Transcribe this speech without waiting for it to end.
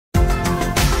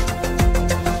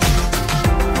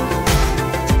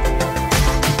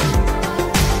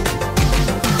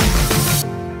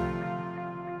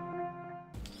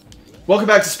Welcome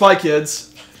back to Spy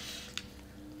Kids.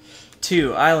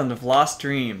 2, Island of Lost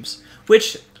Dreams.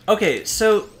 Which, okay,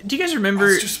 so, do you guys remember...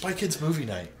 Let's do Spy Kids movie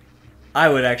night. I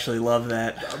would actually love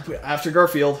that. After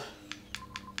Garfield.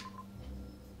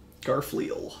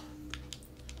 Garfield.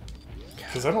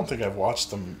 Because I don't think I've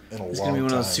watched them in a long time. It's gonna be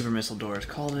one of those super missile doors.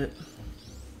 Called it.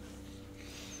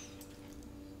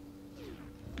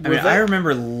 I mean, I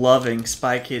remember loving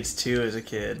Spy Kids 2 as a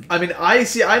kid. I mean, I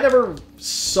never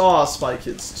saw Spy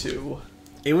Kids 2.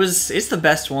 It's the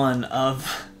best one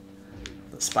of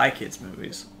the Spy Kids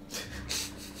movies.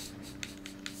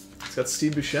 It's got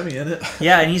Steve Buscemi in it.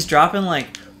 Yeah, and he's dropping,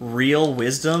 like, real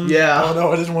wisdom. Yeah. Oh,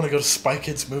 no, I didn't want to go to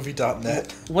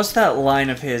spykidsmovie.net. What's that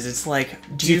line of his? It's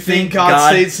like, do you think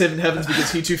God saves him in heavens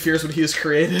because he too fears what he has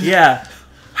created? Yeah.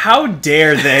 How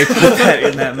dare they put that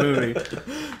in that movie?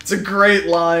 It's a great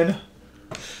line.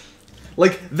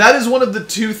 Like, that is one of the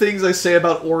two things I say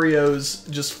about Oreos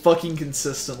just fucking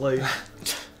consistently.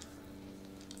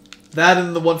 That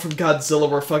and the one from Godzilla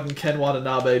where fucking Ken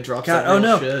Watanabe drops that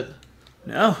real shit.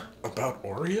 No. About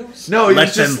Oreos? No,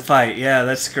 Let them fight. Yeah,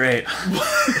 that's great.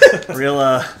 Real,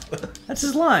 that's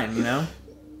his line, you know?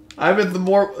 I meant the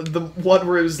one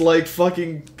where it was like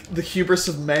fucking the hubris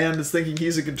of man is thinking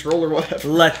he's in control or whatever.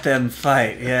 Let them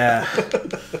fight, yeah.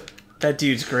 That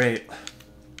dude's great.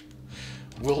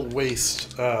 Will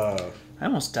Waste, I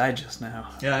almost died just now.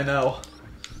 Yeah, I know.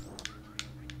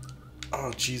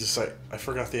 Oh, Jesus, I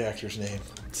forgot the actor's name.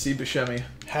 Steve Buscemi.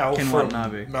 Hal Ken from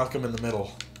Watanabe. Malcolm in the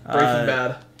Middle.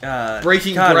 Breaking Bad.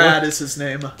 Breaking God, Brad is his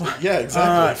name. Yeah,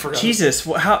 exactly. I forgot. Jesus,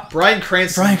 how... Bryan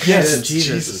Cranston. Bryan Cranston, Yes,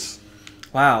 Jesus.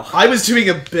 Wow. I was doing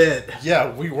a bit.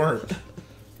 Yeah, we weren't.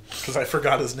 Because I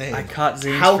forgot his name. I caught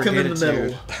Zane's How come in the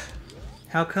middle?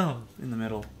 How come in the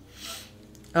middle?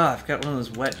 Oh, I've got one of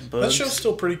those wet bugs. That show's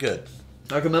still pretty good.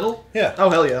 Malcolm Middle? Yeah. Oh,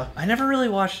 hell yeah. I never really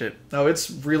watched it. No, it's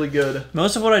really good.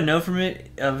 Most of what I know from it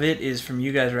is from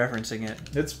you guys referencing it.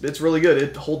 It's really good.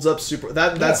 It holds up super...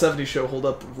 That 70s show hold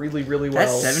up really, really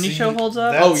well. That 70s show holds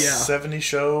up? That Oh, yeah. 70s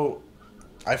show,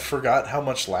 I forgot how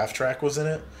much laugh track was in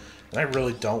it. And I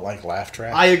really don't like laugh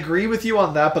track. I agree with you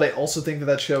on that, but I also think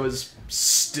that show is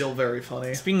still very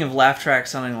funny. Speaking of laugh track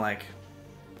sounding like...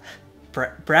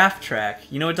 Braff track.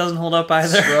 You know it doesn't hold up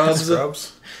either?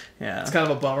 Scrubs. Yeah. It's kind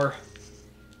of a bummer.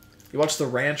 You watch The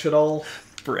Ranch at all?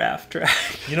 Braff track.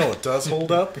 You know what does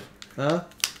hold up? Huh?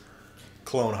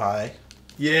 Clone High.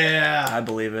 Yeah. I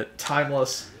believe it.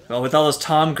 Timeless. Well, with all those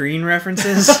Tom Green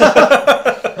references. The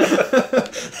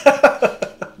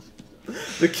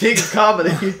king of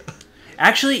comedy.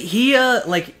 Actually, he,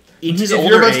 like, in his if older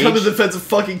you're about to age... come to the defense of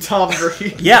fucking Tom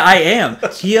Green. Yeah, I am.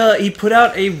 He put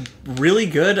out a really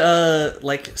good,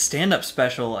 like, stand-up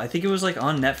special. I think it was, like,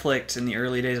 on Netflix in the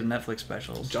early days of Netflix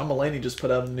specials. John Mulaney just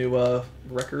put out a new,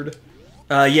 record.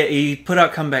 Yeah, he put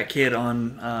out Comeback Kid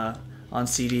on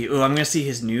CD. Oh, I'm gonna see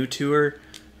his new tour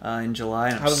in July.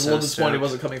 And I was a little disappointed he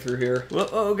wasn't coming through here. Whoa,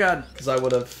 oh god, because I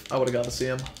would have gone to see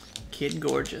him. Kid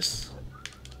Gorgeous.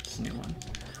 It's a new one.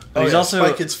 But he's also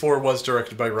Spy Kids 4 was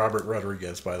directed by Robert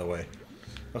Rodriguez, by the way.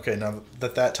 Okay, now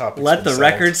that topic. Let the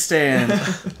record stand.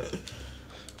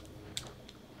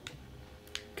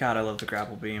 God, I love the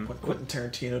grapple beam. Want Quentin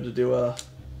Tarantino to do a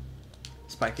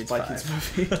Spy Kids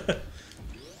movie.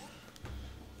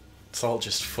 It's all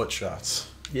just foot shots.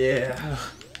 Yeah.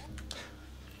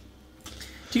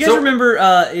 Do you guys remember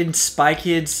in Spy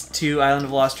Kids 2 Island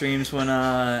of Lost Dreams when,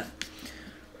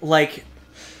 like...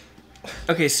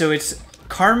 Okay, so it's...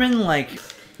 Carmen, like,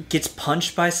 gets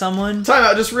punched by someone. Time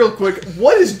out, just real quick.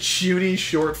 What is Judy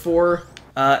short for?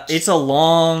 It's a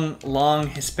long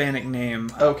Hispanic name.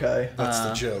 Okay. That's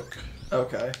the joke.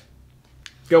 Okay.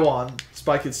 Go on.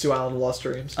 Spy Kids 2 Island of Lost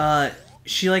Dreams.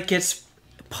 She, like, gets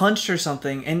punched or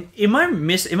something. And am I,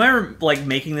 like,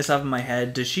 making this up in my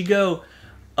head? Does she go,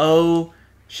 oh,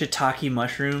 shiitake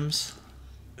mushrooms?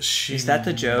 Is that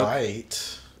the joke?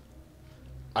 Might.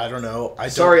 I don't know.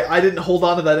 Sorry, I didn't hold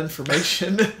on to that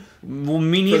information. Well,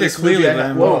 me neither, clearly.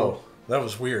 But whoa, that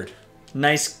was weird.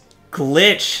 Nice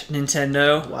glitch,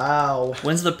 Nintendo. Wow.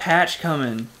 When's the patch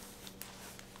coming?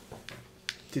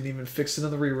 Didn't even fix it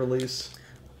in the re-release.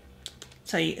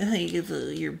 That's how you get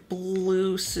your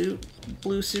blue suit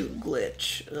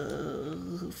glitch.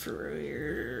 For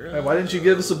your, Hey, why didn't you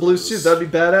give us a blue suit? That'd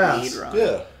be badass.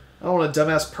 Yeah. I don't want a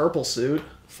dumbass purple suit.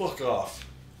 Fuck off.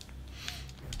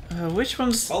 Which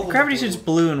one's... Gravity Suit's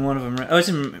blue in one of them, right? Oh, it's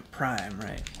in Prime,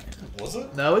 right? Was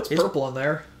it? No, it's purple in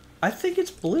there. I think it's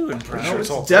blue in Prime. No, it's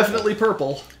definitely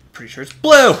purple. Pretty sure it's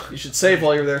blue! You should save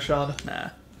while you're there, Sean. Nah.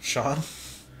 Sean?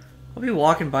 I'll be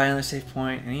walking by another save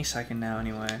point any second now,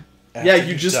 anyway. Yeah,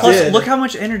 you just Plus, did. look how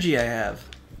much energy I have.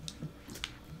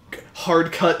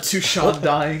 Hard cut to Sean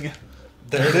dying.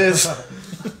 There it is.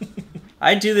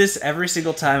 I do this every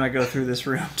single time I go through this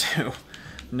room, too.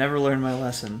 Never learned my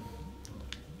lesson.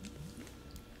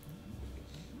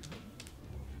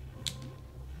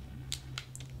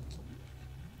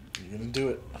 You're gonna do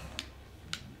it.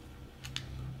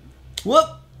 Whoop!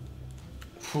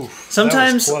 Whew,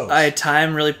 Sometimes that was close. I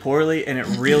time really poorly, and it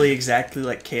really exactly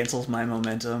like cancels my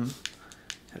momentum.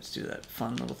 I have to do that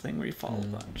fun little thing where you fall a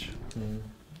bunch.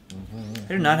 I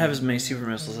do not have as many super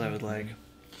missiles as I would like.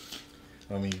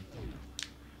 I mean,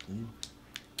 you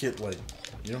get like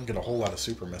you don't get a whole lot of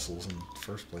super missiles in the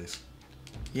first place.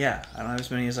 Yeah, I don't have as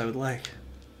many as I would like.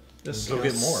 Just go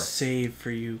get more. Save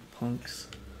for you punks.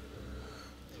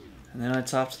 And then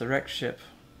it's off to the wrecked ship.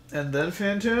 And then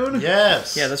Phantoon?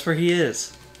 Yes. Yeah, that's where he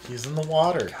is. He's in the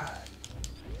water. God.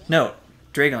 No,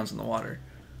 Dragon's in the water.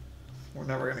 We're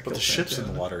never gonna kill But the ship's in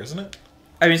Phantoon. the water, isn't it?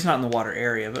 I mean, it's not in the water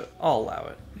area, but I'll allow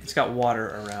it. It's got water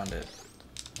around it.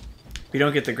 We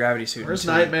don't get the gravity suit. Where's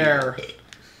until- Nightmare?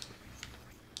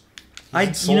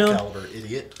 Soul Calibur,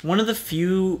 idiot. One of the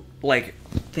few like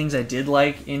things I did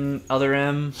like in Other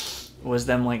M was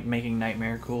them like making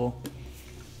Nightmare cool.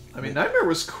 I mean, Nightmare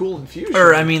was cool in Fusion.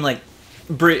 Or I mean, like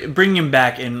bring him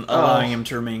back and allowing him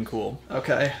to remain cool.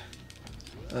 Okay.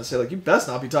 I'd say, like, you best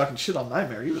not be talking shit on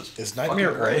Nightmare. He was Is Nightmare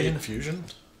fucking only great. in Fusion?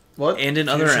 What? And in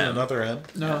Other Fusion M. and Other M?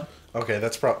 No. Okay,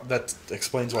 that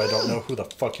explains why I don't know who the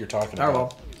fuck you're talking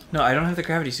about. Powerbomb. No, I don't have the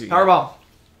gravity suit yet. Powerbomb.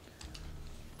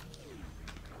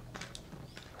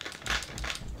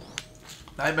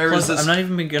 Nightmare Plus, is this I'm not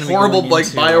even gonna be horrible, going like,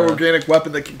 into, bioorganic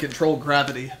weapon that can control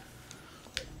gravity.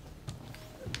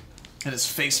 And his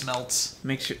face melts.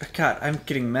 Make sure. God, I'm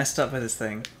getting messed up by this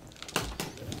thing.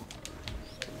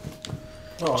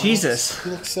 Oh, Jesus. He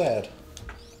looks sad.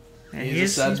 Yeah,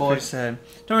 He's a sad he's boy. pretty sad.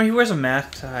 Don't worry, he wears a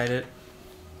mask to hide it.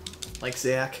 Like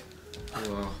Zach.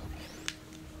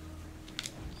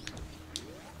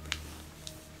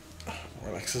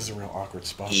 Relax, this is a real awkward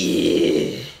spot.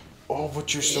 Yeah. Oh,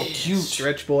 but you're so cute.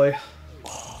 Stretch boy.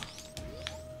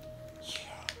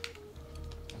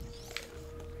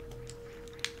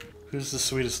 Who's the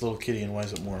sweetest little kitty and why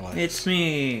is it Morlax? It's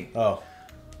me. Oh.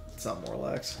 It's not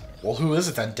Morlax. Well, who is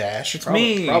it then, Dash? It's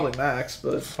me. Probably Max,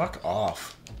 but... Fuck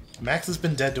off. Max has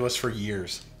been dead to us for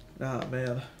years. Ah,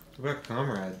 man. What about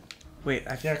Comrade? Wait,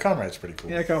 Yeah, Conrad's pretty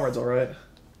cool. Yeah, Comrade's alright.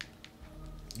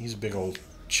 He's a big old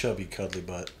chubby cuddly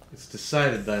butt. It's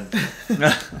decided then.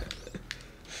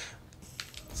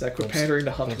 Zach, quit pandering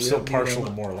to Hunt. I'm We still don't need partial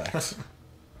to him. Morlax.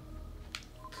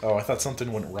 Oh, I thought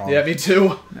something went wrong. Yeah, me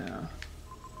too. No.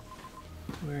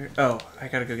 Where? Oh, I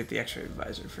gotta go get the X-ray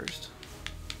visor first.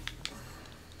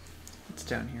 It's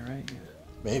down here, right? Yeah.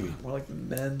 Maybe. More like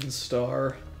Men's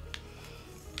Star.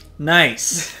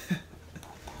 Nice.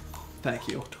 Thank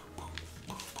you.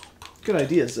 Good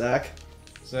idea, Zach.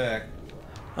 Zach.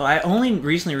 Oh, I only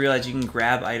recently realized you can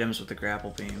grab items with the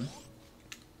grapple beam.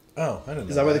 Oh, I didn't know.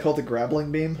 Is that why they call it the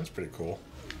grappling beam? That's pretty cool.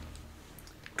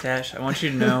 Dash, I want you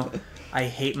to know, I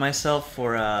hate myself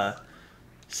for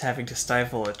just having to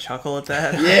stifle a chuckle at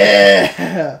that.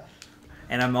 Yeah!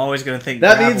 And I'm always gonna think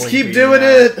That means grappling keep beam doing now.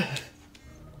 it!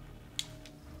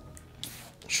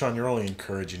 Sean, you're only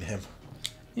encouraging him.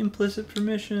 Implicit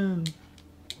permission.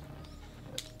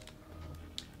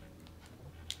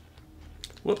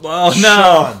 Whoop, oh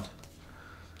no! Sean,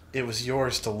 it was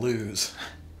yours to lose.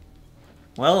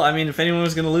 Well, I mean, if anyone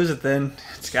was gonna lose it, then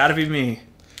it's gotta be me.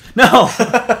 No.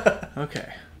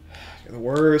 Okay. You're the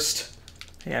worst.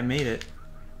 Hey, I made it.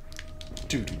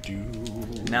 Do-do-do.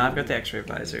 Now I've got the X-ray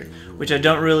visor, which I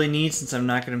don't really need since I'm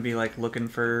not gonna be like looking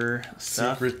for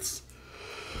stuff. Secrets.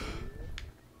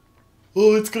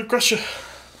 Oh, it's gonna crush you.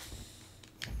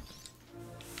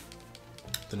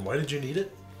 Then why did you need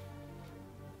it?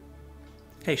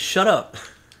 Hey, shut up.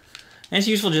 And it's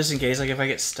useful just in case, like if I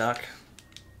get stuck.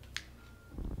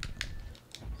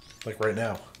 Like right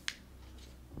now.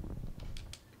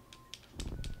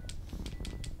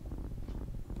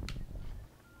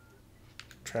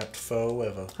 Trapped foe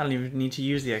ever. I don't even need to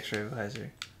use the X-ray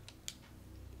visor.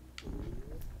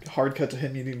 Hard cut to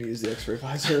him needing to use the X-ray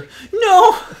visor.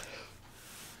 No!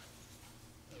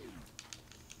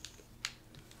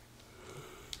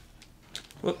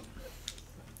 Whoop.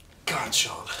 God,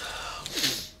 Sean.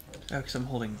 Oh, because I'm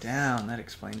holding down. That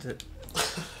explains it.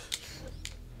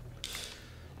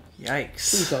 Please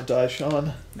Yikes. don't die,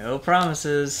 Sean. No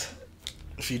promises.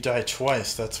 If you die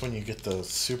twice, that's when you get the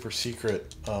super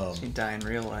secret You die in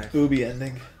real life. Booby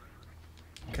ending.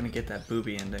 Gonna get that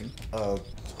booby ending.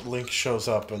 Link shows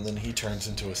up and then he turns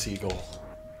into a seagull.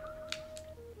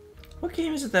 What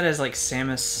game is it that has like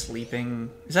Samus sleeping?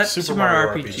 Is that Super Super Mario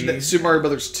Mario RPG? RPG. Super Mario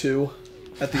Brothers 2.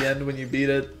 At the end, when you beat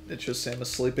it, it's just Samus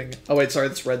sleeping. Oh wait, sorry,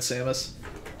 that's Red Samus.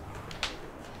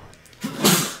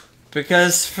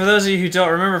 Because for those of you who don't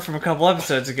remember from a couple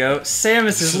episodes ago,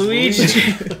 Samus is Luigi.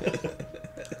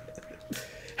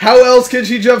 How else can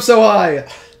she jump so high?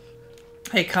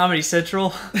 Hey, Comedy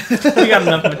Central. We got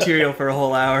enough material for a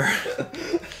whole hour.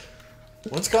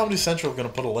 When's Comedy Central gonna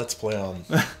put a Let's Play on?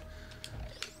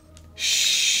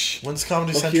 Shh. When's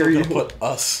Comedy Look Central here, gonna you- put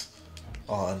us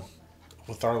on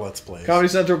with our Let's Plays? Comedy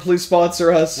Central, please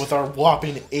sponsor us. With our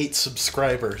whopping 8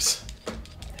 subscribers.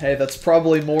 Hey, that's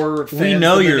probably more fans We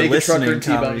know than the you're Naked Trucker listening, and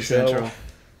T-Bone Comedy Show. Central.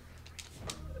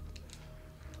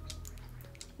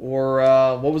 Or,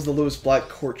 what was the Lewis Black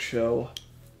Court show?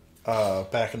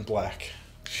 Back in Black.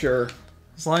 Sure.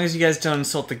 As long as you guys don't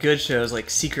insult the good shows like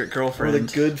Secret Or Girlfriend.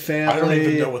 The Good Family. I don't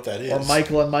even know what that is. Or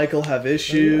Michael and Michael Have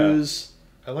Issues.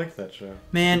 I like that show.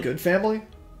 Man, The Good Family?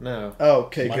 No. Oh,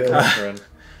 okay, My good. Girlfriend.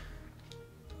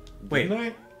 Wait. Didn't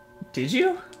I? did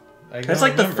you? I That's don't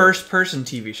like the remember. first person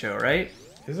TV show, right?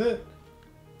 Is it?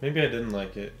 Maybe I didn't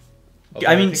like it. Although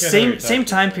I mean, think I know what you're same talking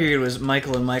time about. period was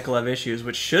Michael and Michael Have Issues,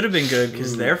 which should have been good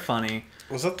because they're funny.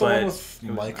 Was that the But one with it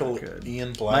was Michael not good.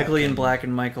 Ian Black? Michael Ian and Black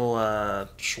and Michael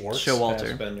Schwartz? Showalter.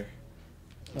 Fassbender.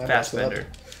 I messed up. Fassbender.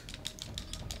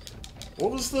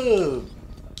 What was the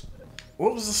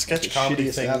sketch The comedy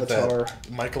shittiest thing Avatar.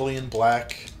 that Michael Ian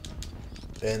Black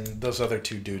and those other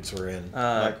 2 dudes were in?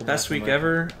 Michael, Best Week Michael.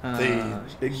 Ever. They-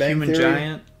 Big Bang Human Theory?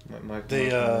 Giant.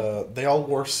 They all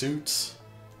wore suits.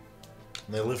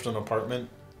 And they lived in an apartment.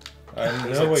 I It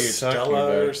was know like what you're talking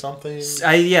Stella or about. something.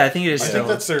 Yeah, I think it is I still. think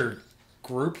that's their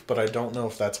group, but I don't know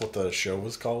if that's what the show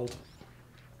was called.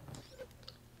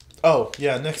 Oh,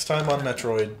 yeah, next time on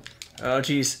Metroid. Oh,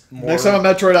 jeez. Next time on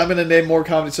Metroid, I'm going to name more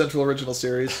Comedy Central original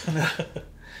series.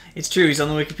 It's true. He's on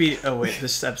the Wikipedia. Oh wait,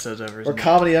 this episode's over. Or Isn't it?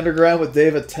 Comedy Underground with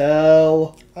Dave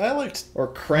Attell. I liked Or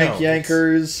Crank No,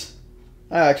 Yankers.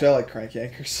 I like Crank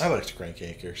Yankers. Crank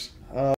Yankers.